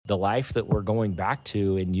the life that we're going back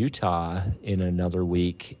to in Utah in another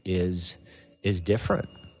week is different.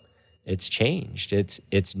 It's changed.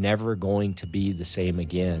 It's never going to be the same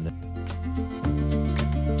again.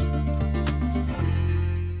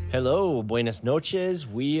 Hello, buenas noches.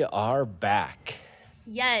 We are back.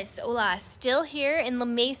 Yes, hola, still here in La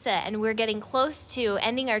Mesa, and we're getting close to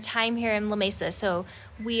ending our time here in La Mesa. So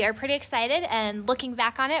we are pretty excited, and looking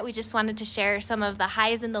back on it, we just wanted to share some of the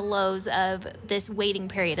highs and the lows of this waiting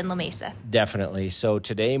period in La Mesa. Definitely. So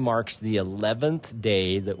today marks the 11th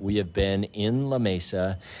day that we have been in La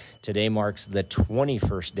Mesa. Today marks the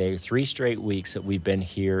 21st day, 3 straight weeks that we've been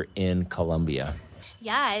here in Colombia.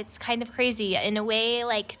 Yeah, it's kind of crazy. In a way,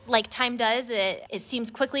 like time does, it seems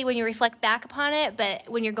quickly when you reflect back upon it, but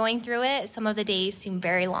when you're going through it, some of the days seem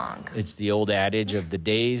very long. It's the old adage of the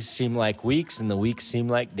days seem like weeks and the weeks seem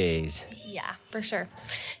like days. Yeah, for sure.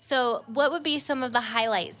 So what would be some of the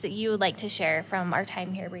highlights that you would like to share from our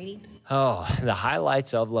time here, Brady? Oh, the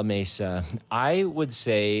highlights of La Mesa. I would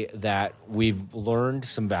say that we've learned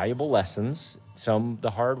some valuable lessons, some the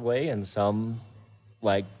hard way and some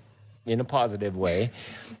in a positive way.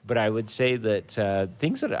 But I would say that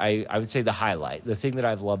things that I would say the highlight, the thing that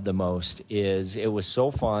I've loved the most is it was so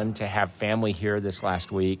fun to have family here this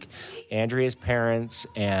last week. Andrea's parents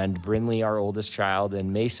and Brinley, our oldest child,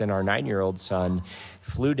 and Mason, our 9-year-old son,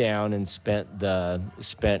 flew down and spent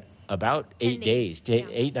about 8 days,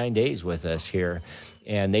 9 days with us here.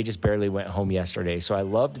 And they just barely went home yesterday. So I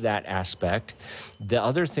loved that aspect. The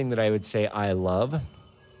other thing that I would say I love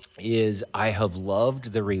is I have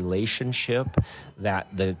loved the relationship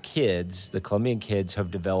that the Colombian kids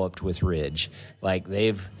have developed with Ridge. Like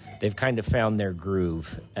they've kind of found their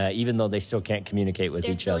groove, even though they still can't communicate with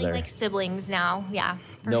each other. They're feeling like siblings now, yeah.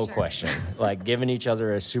 No question. Like giving each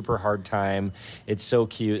other a super hard time. It's so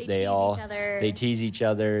cute. They tease each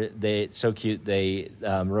other. It's so cute.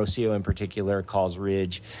 Rocio in particular calls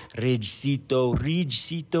Ridge, Ridgecito.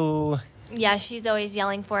 Yeah, she's always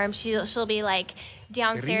yelling for him. She'll be like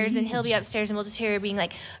downstairs and he'll be upstairs and we'll just hear her being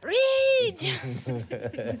like, Ridge!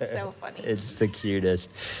 It's so funny. It's the cutest.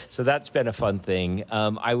 So that's been a fun thing.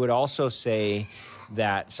 I would also say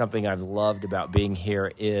that something I've loved about being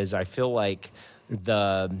here is I feel like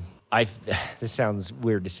this sounds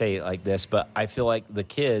weird to say it like this, but I feel like the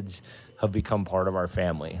kids have become part of our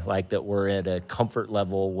family. Like that we're at a comfort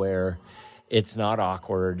level where it's not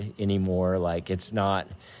awkward anymore. Like it's not,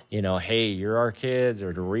 hey, you're our kids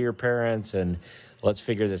or we're your parents and let's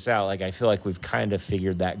figure this out. Like I feel like we've kind of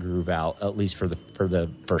figured that groove out, at least for the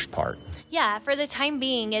first part. Yeah, for the time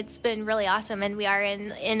being, it's been really awesome, and we are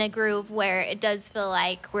in a groove where it does feel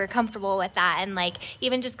like we're comfortable with that. And like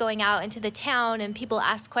even just going out into the town and people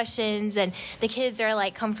ask questions, and the kids are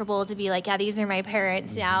like comfortable to be like, yeah, these are my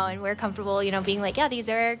parents now, and we're comfortable, being like, yeah, these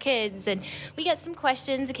are our kids. And we get some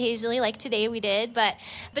questions occasionally, like today we did, but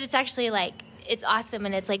it's actually like, it's awesome,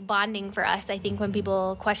 and it's like bonding for us, I think, when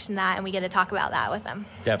people question that and we get to talk about that with them.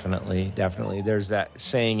 Definitely. There's that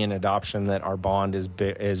saying in adoption that our bond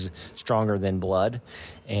is stronger than blood,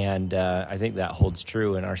 and I think that holds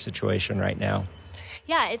true in our situation right now.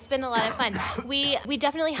 Yeah, it's been a lot of fun. We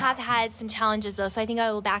definitely have had some challenges, though, so I think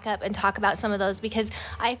I will back up and talk about some of those because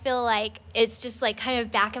I feel like it's just like kind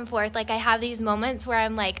of back and forth. Like I have these moments where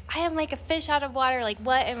I'm like, I am like a fish out of water. Like,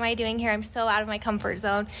 what am I doing here? I'm so out of my comfort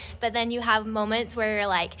zone. But then you have moments where you're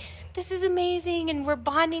like, this is amazing and we're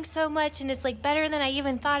bonding so much and it's like better than I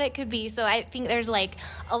even thought it could be. So I think there's like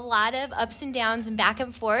a lot of ups and downs and back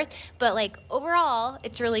and forth, but like overall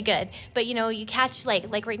it's really good. But you catch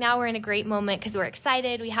like right now we're in a great moment because we're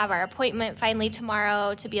excited. We have our appointment finally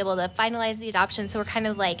tomorrow to be able to finalize the adoption. So we're kind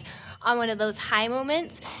of like on one of those high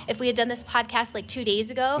moments. If we had done this podcast like 2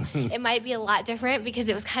 days ago, it might be a lot different because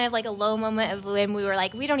it was kind of like a low moment of when we were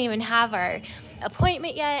like, we don't even have our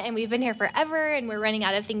appointment yet and we've been here forever and we're running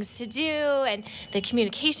out of things to do and the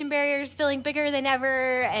communication barrier is feeling bigger than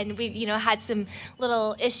ever, and we've had some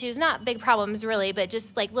little issues, not big problems really, but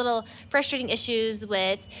just like little frustrating issues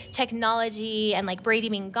with technology and like Brady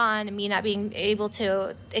being gone and me not being able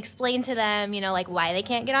to explain to them like why they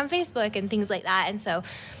can't get on Facebook and things like that. And so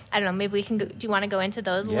I don't know, maybe we can do you want to go into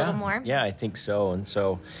those a little more? Yeah, I think so. And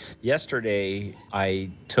so yesterday I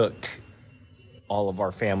took all of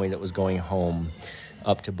our family that was going home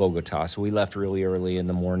up to Bogota. So we left really early in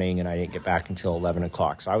the morning and I didn't get back until 11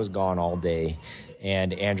 o'clock. So I was gone all day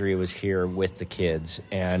and Andrea was here with the kids.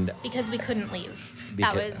 And because we couldn't leave.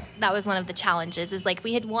 That was one of the challenges is like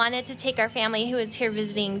we had wanted to take our family who was here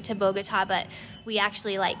visiting to Bogota, but we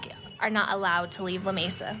actually are not allowed to leave La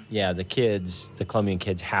Mesa. Yeah, the Colombian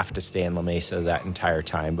kids have to stay in La Mesa that entire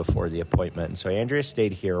time before the appointment. And so Andrea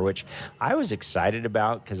stayed here, which I was excited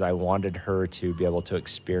about because I wanted her to be able to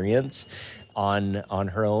experience on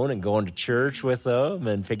her own and going to church with them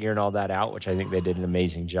and figuring all that out, which I think they did an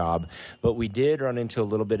amazing job. But we did run into a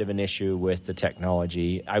little bit of an issue with the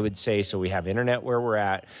technology. I would say, so we have internet where we're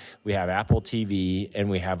at, we have Apple TV, and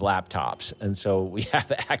we have laptops. And so we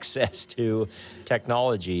have access to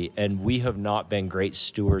technology, and we have not been great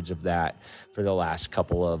stewards of that for the last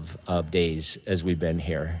couple of days as we've been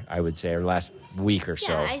here, I would say, or last week or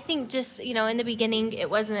so. Yeah, I think just, in the beginning, it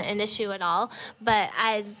wasn't an issue at all. But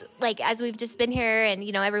as we've just been here and,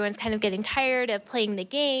 everyone's kind of getting tired of playing the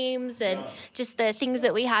games and just the things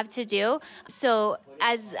that we have to do. So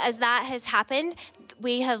as that has happened,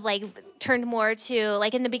 we have turned more to,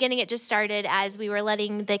 in the beginning, it just started as we were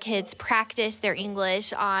letting the kids practice their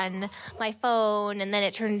English on my phone, and then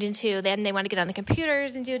it turned into, then they want to get on the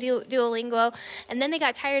computers and do Duolingo, and then they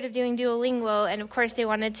got tired of doing Duolingo, and of course they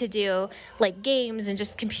wanted to do games and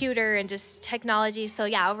just computer and just technology. So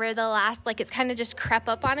yeah, over the last, it's kind of just crept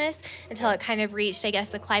up on us until it kind of reached, I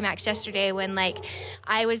guess, the climax yesterday when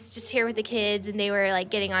I was just here with the kids and they were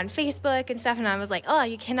getting on Facebook and stuff, and I was like, oh,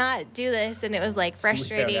 you cannot do this, and it was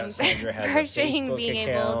frustrating. Frustrating being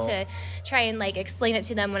able to try and explain it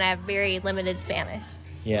to them when I have very limited Spanish.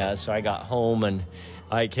 Yeah, so I got home and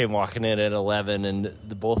I came walking in at 11, and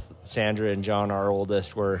both Sandra and John, our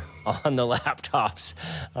oldest, were on the laptops.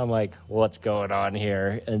 I'm like, what's going on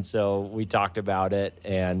here? And so we talked about it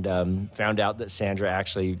and found out that Sandra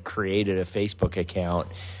actually created a Facebook account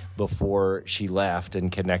before she left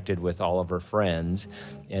and connected with all of her friends,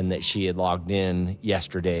 and that she had logged in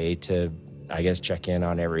yesterday to, I guess, check in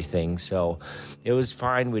on everything. So it was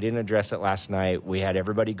fine. We didn't address it last night. We had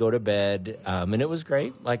everybody go to bed, and it was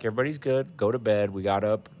great. Everybody's good. Go to bed. We got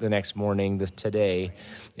up the next morning, today,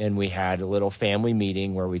 and we had a little family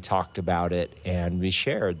meeting where we talked about it, and we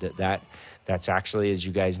shared that's actually, as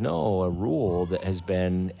you guys know, a rule that has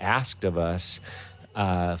been asked of us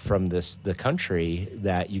from the country,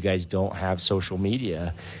 that you guys don't have social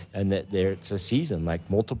media, and that it's a season,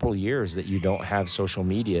 multiple years, that you don't have social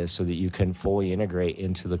media so that you can fully integrate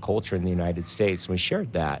into the culture in the United States. And we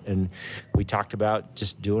shared that, and we talked about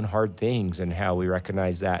just doing hard things and how we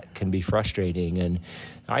recognize that can be frustrating. And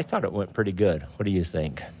I thought it went pretty good. What do you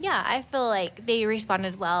think? Yeah, I feel like they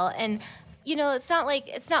responded well, and it's not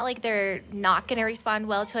like they're not going to respond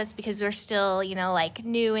well to us because we're still,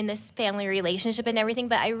 new in this family relationship and everything.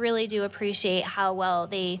 But I really do appreciate how well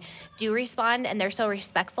they do respond, and they're so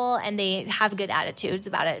respectful, and they have good attitudes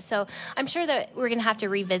about it. So I'm sure that we're going to have to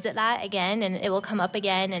revisit that again, and it will come up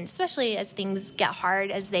again. And especially as things get hard,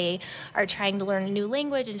 as they are trying to learn a new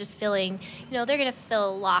language and just feeling, they're going to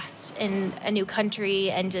feel lost in a new country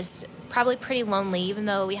and just probably pretty lonely, even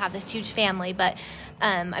though we have this huge family. But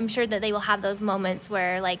I'm sure that they will have those moments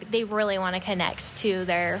where they really want to connect to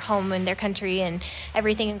their home and their country and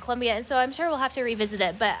everything in Colombia. And so I'm sure we'll have to revisit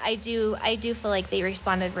it. But I do feel like they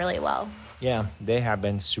responded really well. Yeah, they have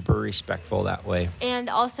been super respectful that way. And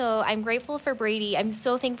also, I'm grateful for Brady. I'm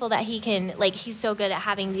so thankful that he can, he's so good at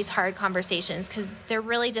having these hard conversations, because they're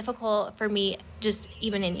really difficult for me, just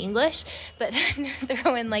even in English. But then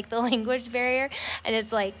throw in the language barrier, and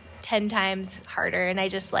it's 10 times harder, and I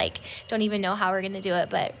just don't even know how we're going to do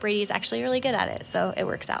it, but Brady's actually really good at it, so it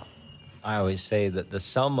works out. I always say that the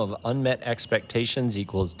sum of unmet expectations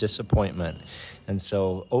equals disappointment, and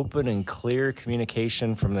so open and clear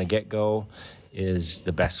communication from the get-go is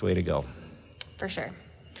the best way to go. For sure.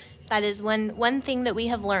 That is one thing that we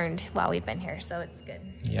have learned while we've been here, so it's good.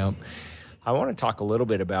 Yep. I want to talk a little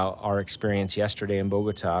bit about our experience yesterday in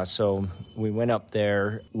Bogota. So we went up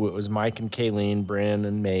there. It was Mike and Kayleen, Bryn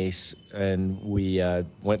and Mace, and we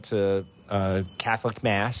went to Catholic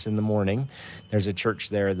Mass in the morning. There's a church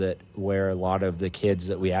there where a lot of the kids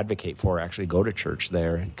that we advocate for actually go to church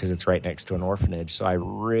there, because it's right next to an orphanage. So I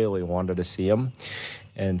really wanted to see them.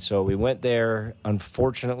 And so we went there.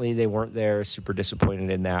 Unfortunately, they weren't there. Super disappointed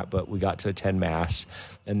in that, but we got to attend Mass.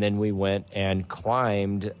 And then we went and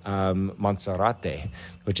climbed Monserrate,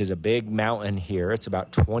 which is a big mountain here. It's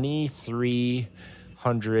about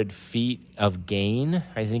 2,300 feet of gain,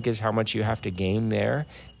 I think, is how much you have to gain there,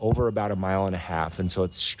 over about 1.5 miles. And so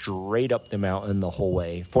it's straight up the mountain the whole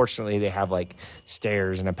way. Fortunately, they have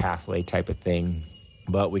stairs and a pathway type of thing.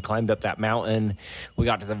 But we climbed up that mountain. We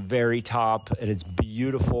got to the very top, and it's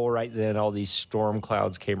beautiful right then. All these storm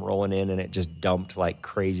clouds came rolling in, and it just dumped like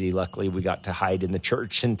crazy. Luckily, we got to hide in the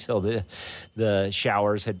church until the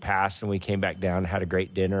showers had passed, and we came back down, had a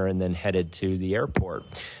great dinner, and then headed to the airport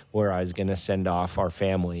where I was going to send off our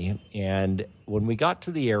family. And when we got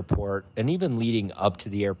to the airport, and even leading up to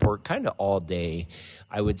the airport, kind of all day,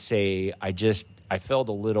 I would say I felt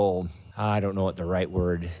a little... I don't know what the right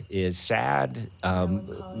word is. Sad,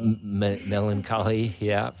 melancholy.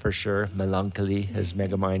 Yeah, for sure. Melancholy, as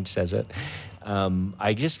Megamind says it.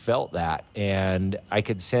 I just felt that. And I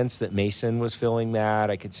could sense that Mason was feeling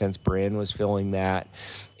that. I could sense Bryn was feeling that.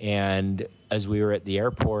 And as we were at the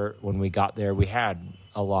airport, when we got there, we had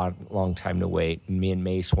a long time to wait. And me and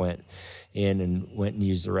Mace went in and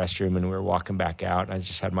used the restroom, and we were walking back out. And I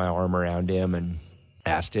just had my arm around him and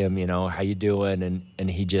asked him, how you doing? And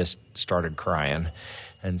he just started crying.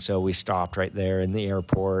 And so we stopped right there in the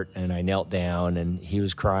airport, and I knelt down, and he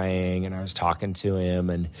was crying, and I was talking to him,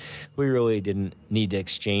 and we really didn't need to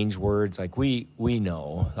exchange words. Like we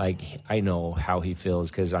know, like I know how he feels,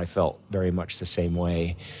 because I felt very much the same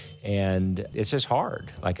way. And it's just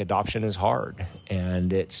hard. Like, adoption is hard.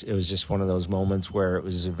 And it was just one of those moments where it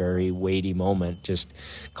was a very weighty moment, just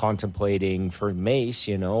contemplating for Mace,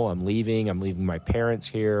 I'm leaving my parents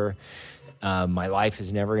here. My life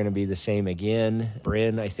is never going to be the same again.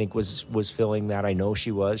 Bryn, I think, was feeling that. I know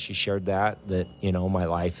she was. She shared that my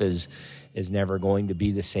life is never going to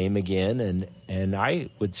be the same again. And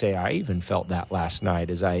I would say I even felt that last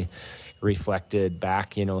night as I reflected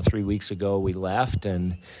back, 3 weeks ago we left,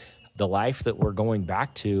 and the life that we're going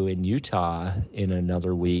back to in Utah in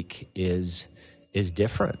another week is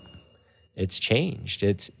different. It's changed.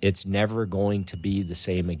 It's never going to be the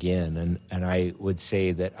same again. And I would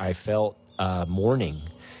say that I felt mourning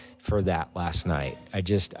for that last night.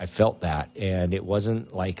 I felt that. And it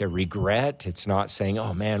wasn't like a regret. It's not saying,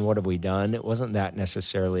 oh man, what have we done? It wasn't that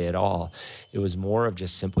necessarily at all. It was more of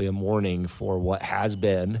just simply a mourning for what has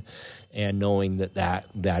been, and knowing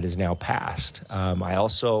that is now past. I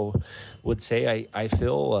also would say I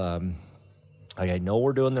feel like I know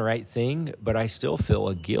we're doing the right thing, but I still feel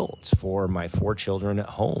a guilt for my 4 children at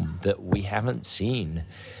home that we haven't seen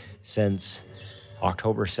since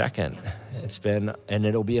October 2nd.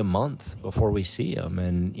 It'll be a month before we see them.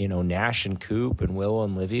 And, Nash and Coop and Willow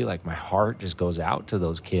and Livy, like, my heart just goes out to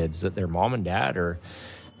those kids that their mom and dad are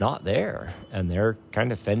not there, and they're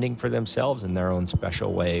kind of fending for themselves in their own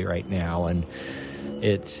special way right now. And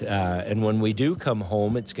and when we do come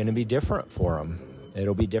home, it's going to be different for them.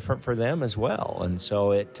 It'll be different for them as well. And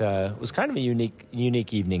so it was kind of a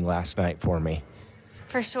unique evening last night for me.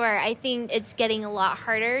 For sure. I think it's getting a lot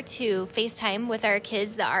harder to FaceTime with our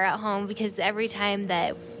kids that are at home, because every time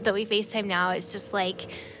that we FaceTime now, it's just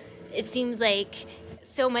like, it seems like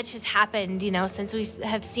so much has happened, since we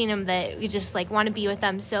have seen them, that we just like want to be with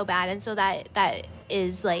them so bad. And so that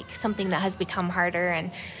is like something that has become harder,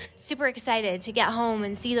 and super excited to get home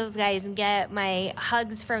and see those guys and get my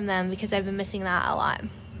hugs from them, because I've been missing that a lot.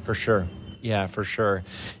 For sure. Yeah, for sure.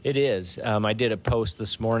 It is. I did a post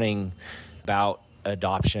this morning about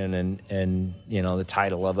adoption, and the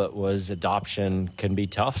title of it was "Adoption Can Be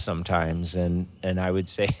Tough Sometimes," and I would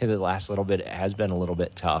say the last little bit has been a little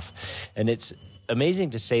bit tough. And it's amazing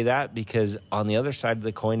to say that, because on the other side of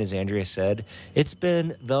the coin, as Andrea said, it's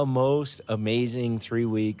been the most amazing 3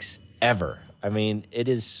 weeks ever. I mean, it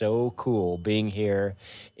is so cool being here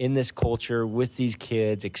in this culture with these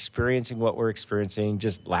kids, experiencing what we're experiencing,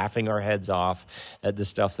 just laughing our heads off at the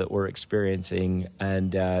stuff that we're experiencing.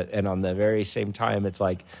 And on the very same time, it's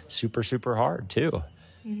like super, super hard too.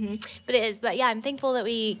 Mm-hmm. But it is. But yeah, I'm thankful that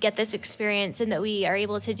we get this experience and that we are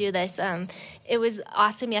able to do this. It was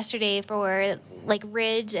awesome yesterday for like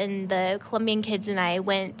Ridge and the Colombian kids, and I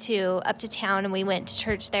went up to town, and we went to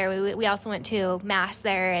church there. We also went to mass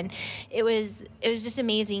there, and it was just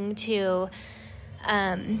amazing to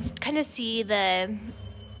kind of see the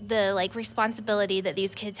like responsibility that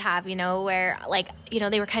these kids have, where like,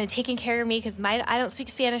 they were kind of taking care of me because I don't speak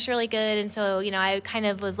Spanish really good. And so, I kind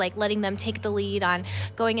of was like letting them take the lead on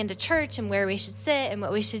going into church and where we should sit and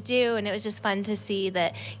what we should do. And it was just fun to see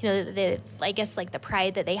that, I guess like the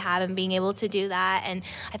pride that they have in being able to do that. And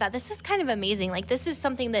I thought, this is kind of amazing. Like, this is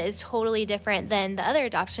something that is totally different than the other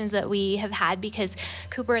adoptions that we have had, because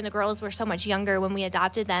Cooper and the girls were so much younger when we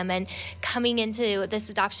adopted them. And coming into this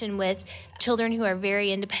adoption with children who are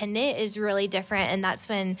very independent is really different, and that's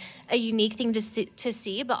been a unique thing to to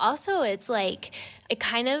see, but also it's like, it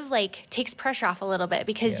kind of like takes pressure off a little bit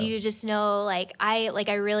because you just know, I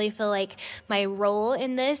really feel like my role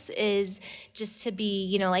in this is just to be,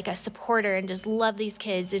 you know, like a supporter and just love these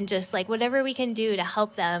kids and just like whatever we can do to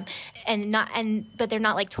help them but they're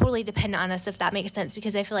not like totally dependent on us, if that makes sense.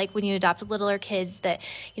 Because I feel like when you adopt littler kids that,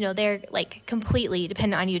 you know, they're like completely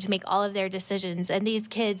dependent on you to make all of their decisions. And these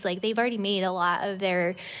kids, like they've already made a lot of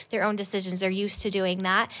their own decisions. They're used to doing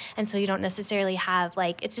that. And so you don't necessarily have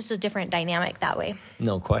like, it's just a different dynamic that way.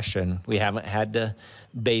 No question. We haven't had to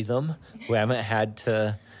bathe them. We haven't had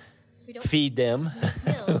to feed them.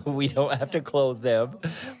 We don't have to clothe them.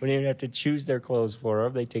 We don't even have to choose their clothes for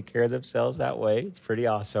them. They take care of themselves that way. It's pretty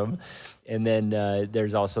awesome. And then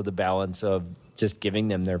there's also the balance of just giving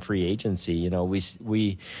them their free agency. You know,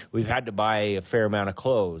 we've had to buy a fair amount of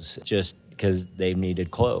clothes just because they've needed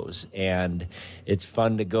clothes, and it's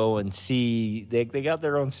fun to go and see they got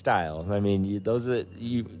their own style. I mean, those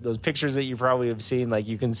pictures that you probably have seen, like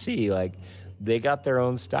you can see like they got their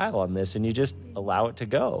own style on this, and you just allow it to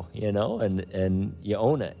go, you know, and you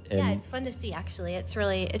own it. And yeah, it's fun to see, actually. It's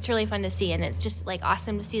really fun to see, and it's just like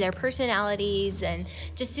awesome to see their personalities, and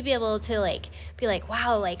just to be able to like be like,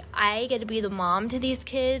 wow, like I get to be the mom to these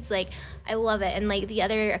kids. Like I love it. And like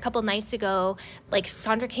a couple nights ago, like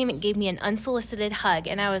Sandra came and gave me an unsolicited hug,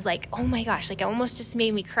 and I was like, oh my gosh, like it almost just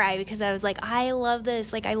made me cry because I was like, I love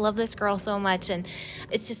this. Like I love this girl so much, and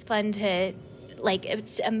it's just fun to. Like,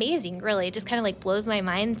 it's amazing, really. It just kind of, like, blows my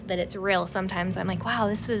mind that it's real sometimes. I'm like, wow,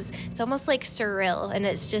 it's almost, like, surreal, and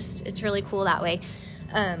it's really cool that way.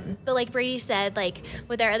 But like Brady said, like,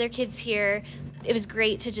 with our other kids here, it was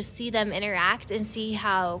great to just see them interact and see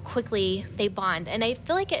how quickly they bond. And I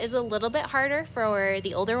feel like it is a little bit harder for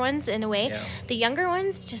the older ones in a way. Yeah. The younger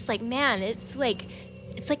ones, just like, man, it's like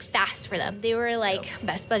fast for them. They were, like,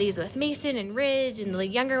 best buddies with Mason and Ridge, and the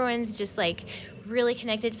younger ones just, like, really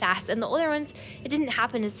connected fast. And the older ones, it didn't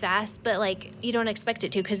happen as fast, but like you don't expect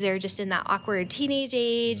it to because they're just in that awkward teenage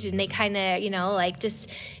age, and they kind of, you know, like it's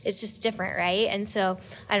just different, right? And so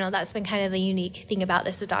I don't know, that's been kind of a unique thing about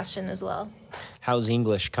this adoption as well. How's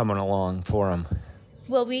English coming along for them?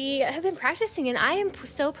 Well, we have been practicing, and I am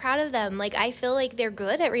so proud of them. Like, I feel like they're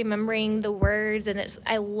good at remembering the words, and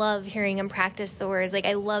I love hearing them practice the words. Like,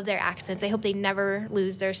 I love their accents. I hope they never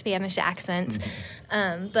lose their Spanish accents.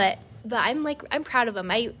 But I'm proud of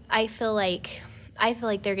them. I feel like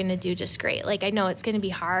they're going to do just great. Like, I know it's going to be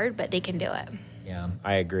hard, but they can do it. Yeah,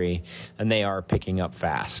 I agree. And they are picking up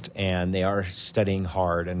fast, and they are studying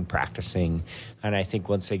hard and practicing. And I think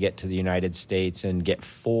once they get to the United States and get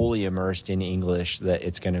fully immersed in English, that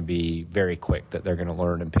it's going to be very quick that they're going to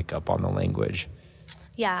learn and pick up on the language.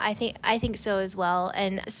 Yeah, I think so as well,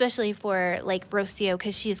 and especially for like Rocio,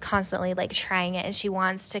 because she's constantly like trying it and she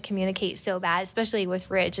wants to communicate so bad, especially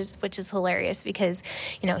with Ridge, which is hilarious because,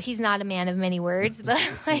 you know, he's not a man of many words, but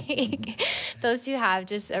like those two have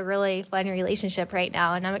just a really fun relationship right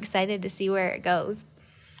now, and I'm excited to see where it goes.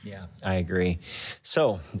 Yeah, I agree.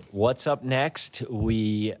 So what's up next?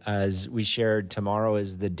 As we shared, tomorrow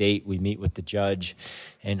is the date we meet with the judge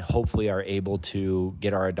and hopefully are able to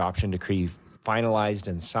get our adoption decree finalized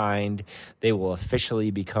and signed. They will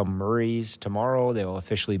officially become Murray's tomorrow. They will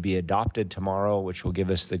officially be adopted tomorrow, which will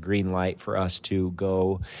give us the green light for us to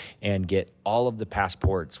go and get all of the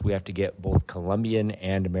passports. We have to get both Colombian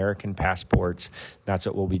and American passports. That's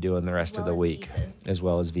what we'll be doing the rest of the week, as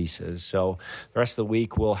well as visas. So the rest of the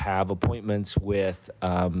week, we'll have appointments with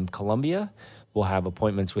Colombia. We'll have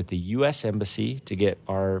appointments with the U.S. Embassy to get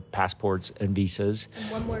our passports and visas. And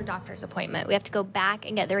one more doctor's appointment. We have to go back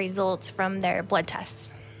and get the results from their blood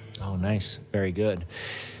tests. Oh, nice. Very good.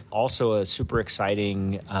 Also, a super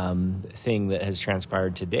exciting thing that has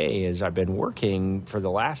transpired today is I've been working for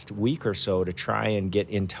the last week or so to try and get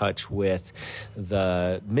in touch with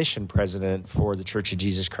the mission president for the Church of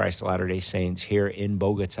Jesus Christ of Latter-day Saints here in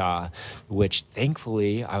Bogota, which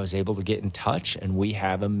thankfully I was able to get in touch, and we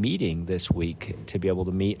have a meeting this week to be able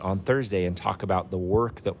to meet on Thursday and talk about the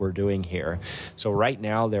work that we're doing here. So right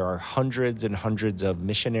now there are hundreds and hundreds of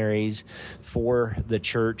missionaries for the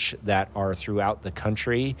church that are throughout the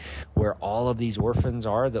country, where all of these orphans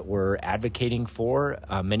are that we're advocating for,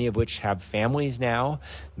 many of which have families now,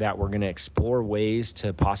 that we're going to explore ways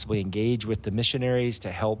to possibly engage with the missionaries to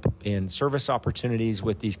help in service opportunities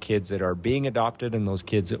with these kids that are being adopted and those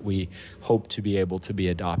kids that we hope to be able to be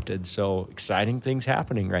adopted. So exciting things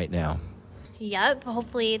happening right now. Yep.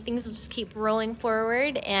 Hopefully things will just keep rolling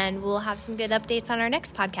forward, and we'll have some good updates on our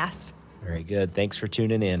next podcast. Very good. Thanks for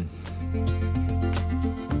tuning in.